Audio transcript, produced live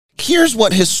Here's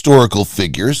what historical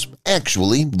figures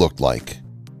actually looked like.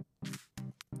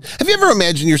 Have you ever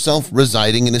imagined yourself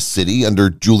residing in a city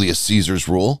under Julius Caesar's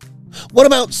rule? What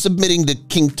about submitting to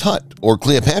King Tut or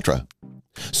Cleopatra?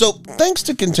 So, thanks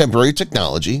to contemporary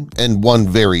technology and one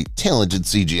very talented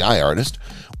CGI artist,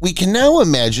 we can now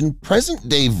imagine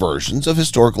present-day versions of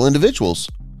historical individuals.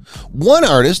 One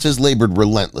artist has labored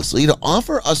relentlessly to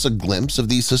offer us a glimpse of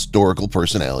these historical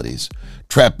personalities,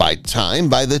 trapped by time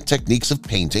by the techniques of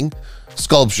painting,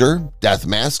 sculpture, death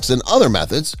masks, and other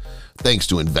methods, thanks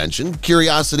to invention,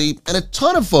 curiosity, and a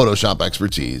ton of Photoshop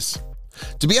expertise.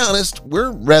 To be honest,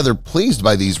 we're rather pleased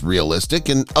by these realistic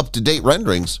and up-to-date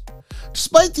renderings.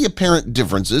 Despite the apparent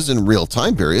differences in real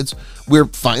time periods, we're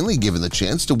finally given the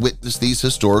chance to witness these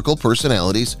historical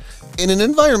personalities in an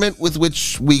environment with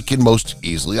which we can most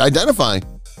easily identify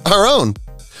 – our own.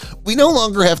 We no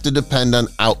longer have to depend on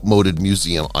outmoded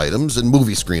museum items and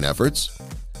movie screen efforts.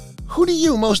 Who do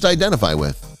you most identify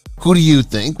with? Who do you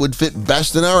think would fit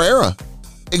best in our era?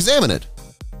 Examine it.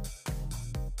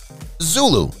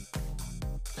 Zulu.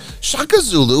 Shaka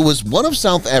Zulu was one of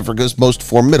South Africa's most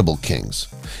formidable kings.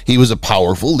 He was a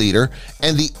powerful leader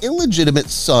and the illegitimate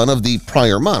son of the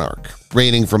prior monarch,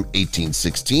 reigning from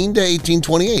 1816 to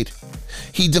 1828.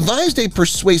 He devised a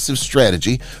persuasive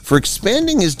strategy for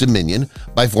expanding his dominion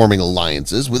by forming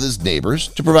alliances with his neighbors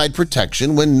to provide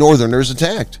protection when northerners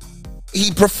attacked.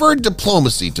 He preferred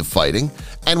diplomacy to fighting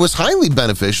and was highly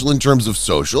beneficial in terms of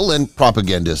social and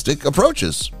propagandistic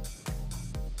approaches.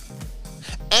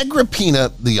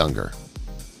 Agrippina the Younger.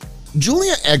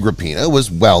 Julia Agrippina was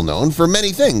well known for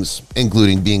many things,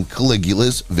 including being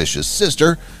Caligula's vicious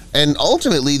sister and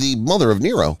ultimately the mother of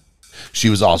Nero. She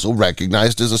was also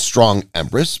recognized as a strong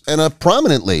empress and a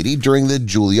prominent lady during the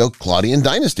Julio-Claudian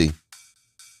dynasty.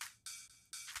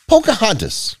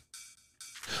 Pocahontas.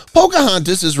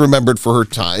 Pocahontas is remembered for her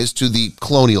ties to the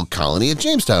colonial colony at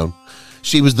Jamestown.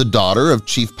 She was the daughter of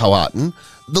Chief Powhatan,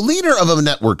 the leader of a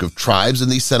network of tribes in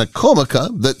the Senecomica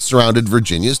that surrounded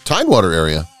Virginia's Tidewater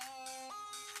area.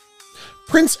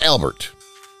 Prince Albert.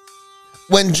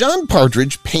 When John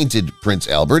Partridge painted Prince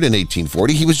Albert in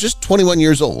 1840, he was just 21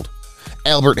 years old.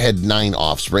 Albert had 9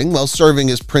 offspring while serving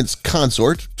as prince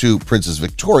consort to Princess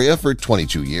Victoria for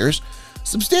 22 years,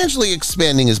 substantially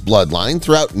expanding his bloodline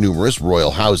throughout numerous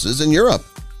royal houses in Europe.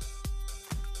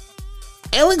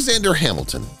 Alexander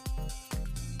Hamilton.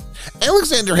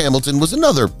 Alexander Hamilton was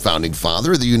another founding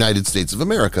father of the United States of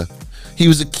America. He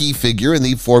was a key figure in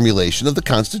the formulation of the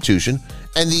Constitution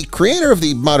and the creator of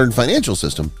the modern financial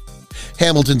system.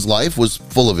 Hamilton's life was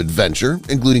full of adventure,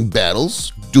 including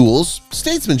battles, duels,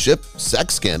 statesmanship,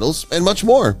 sex scandals, and much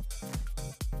more.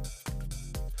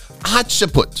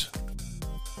 Hatshepsut.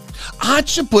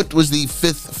 Hatshepsut was the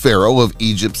 5th pharaoh of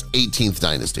Egypt's 18th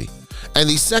dynasty and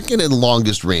the second and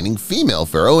longest reigning female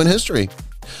pharaoh in history.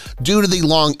 Due to the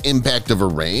long impact of her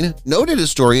reign, noted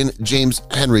historian James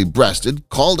Henry Breasted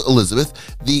called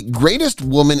Elizabeth the greatest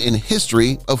woman in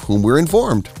history of whom we're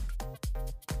informed.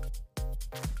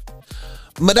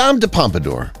 Madame de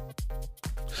Pompadour.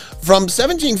 From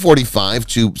 1745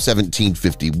 to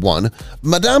 1751,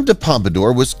 Madame de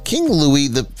Pompadour was King Louis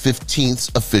XV's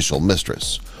official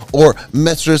mistress, or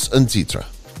maîtresse en titre.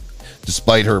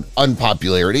 Despite her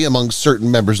unpopularity among certain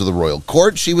members of the royal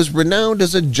court, she was renowned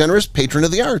as a generous patron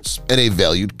of the arts and a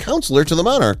valued counselor to the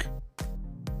monarch.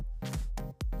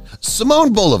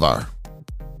 Simón Bolívar.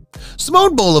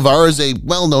 Simón Bolívar is a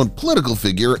well-known political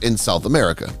figure in South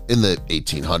America. In the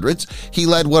 1800s, he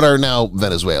led what are now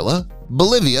Venezuela,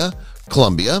 Bolivia,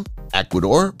 Colombia,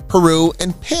 Ecuador, Peru,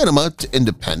 and Panama to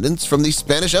independence from the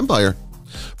Spanish Empire,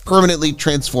 permanently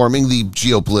transforming the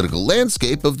geopolitical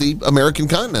landscape of the American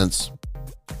continents.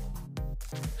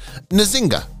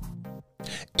 Nzinga.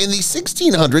 In the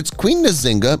 1600s, Queen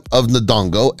Nzinga of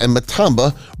Ndongo and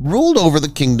Matamba ruled over the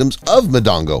kingdoms of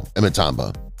Ndongo and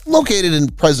Matamba, located in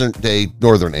present-day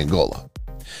northern Angola.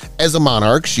 As a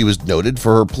monarch, she was noted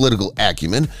for her political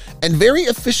acumen and very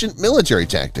efficient military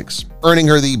tactics, earning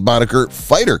her the moniker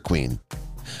Fighter Queen.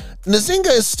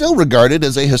 Nzinga is still regarded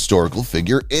as a historical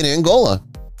figure in Angola.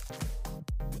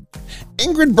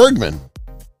 Ingrid Bergman.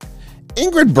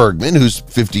 Ingrid Bergman, whose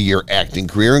 50-year acting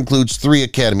career includes 3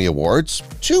 Academy Awards,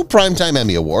 2 Primetime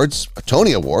Emmy Awards, a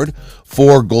Tony Award,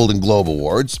 4 Golden Globe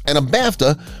Awards, and a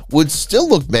BAFTA, would still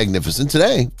look magnificent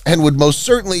today and would most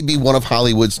certainly be one of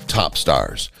Hollywood's top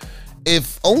stars.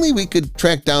 If only we could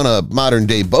track down a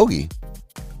modern-day bogey.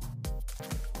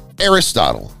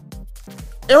 Aristotle.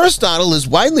 Aristotle is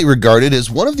widely regarded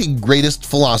as one of the greatest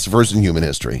philosophers in human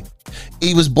history.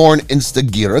 He was born in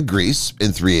Stagira, Greece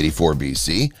in 384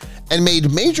 BC and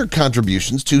made major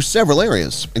contributions to several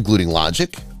areas, including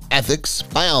logic, ethics,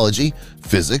 biology,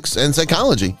 physics, and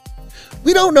psychology.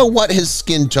 We don't know what his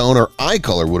skin tone or eye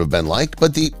color would have been like,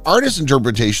 but the artist's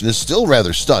interpretation is still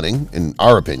rather stunning, in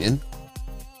our opinion.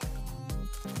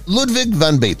 Ludwig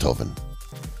van Beethoven.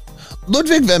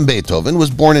 Ludwig van Beethoven was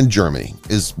born in Germany,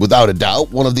 is without a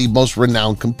doubt one of the most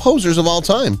renowned composers of all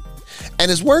time, and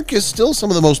his work is still some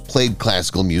of the most played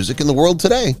classical music in the world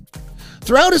today.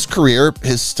 Throughout his career,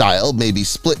 his style may be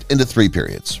split into three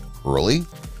periods: early,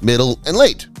 middle, and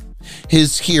late.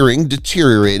 His hearing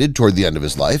deteriorated toward the end of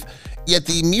his life, yet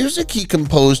the music he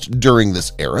composed during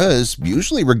this era is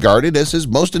usually regarded as his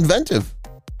most inventive.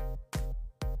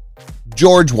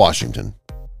 George Washington.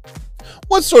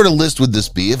 What sort of list would this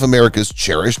be if America's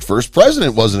cherished first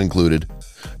president wasn't included?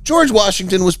 George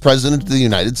Washington was president of the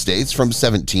United States from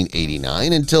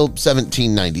 1789 until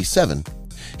 1797.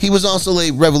 He was also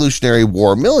a Revolutionary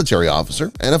War military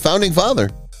officer and a founding father.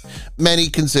 Many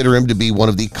consider him to be one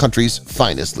of the country's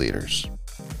finest leaders.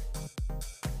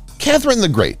 Catherine the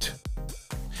Great.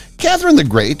 Catherine the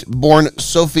Great, born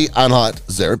Sophie Anhalt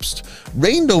Zerbst,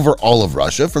 reigned over all of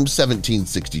Russia from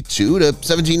 1762 to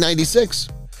 1796.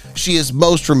 She is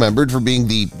most remembered for being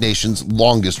the nation's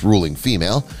longest ruling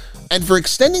female and for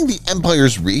extending the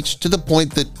empire's reach to the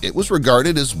point that it was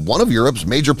regarded as one of Europe's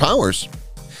major powers.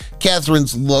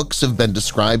 Catherine's looks have been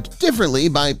described differently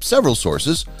by several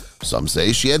sources. Some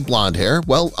say she had blonde hair,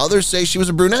 while others say she was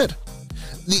a brunette.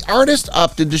 The artist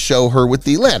opted to show her with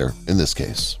the latter in this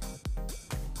case.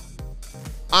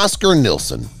 Oscar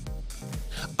Nilsson.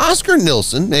 Oscar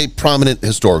Nilsson, a prominent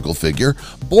historical figure,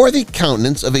 bore the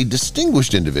countenance of a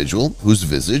distinguished individual whose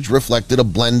visage reflected a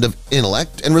blend of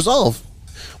intellect and resolve.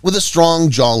 With a strong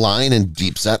jawline and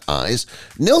deep-set eyes,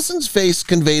 Nilsson's face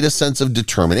conveyed a sense of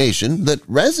determination that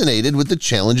resonated with the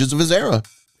challenges of his era.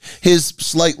 His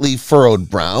slightly furrowed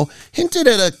brow hinted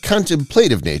at a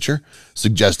contemplative nature,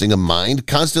 suggesting a mind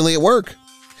constantly at work.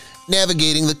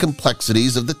 Navigating the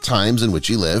complexities of the times in which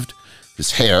he lived,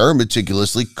 his hair,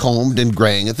 meticulously combed and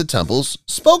graying at the temples,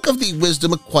 spoke of the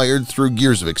wisdom acquired through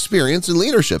years of experience and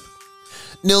leadership.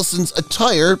 Nilsson's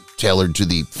attire, tailored to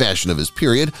the fashion of his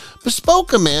period,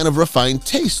 bespoke a man of refined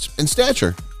taste and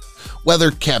stature. Whether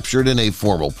captured in a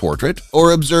formal portrait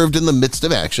or observed in the midst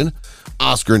of action,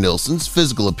 Oscar Nilsson's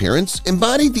physical appearance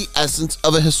embodied the essence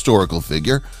of a historical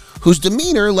figure whose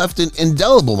demeanor left an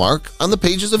indelible mark on the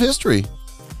pages of history.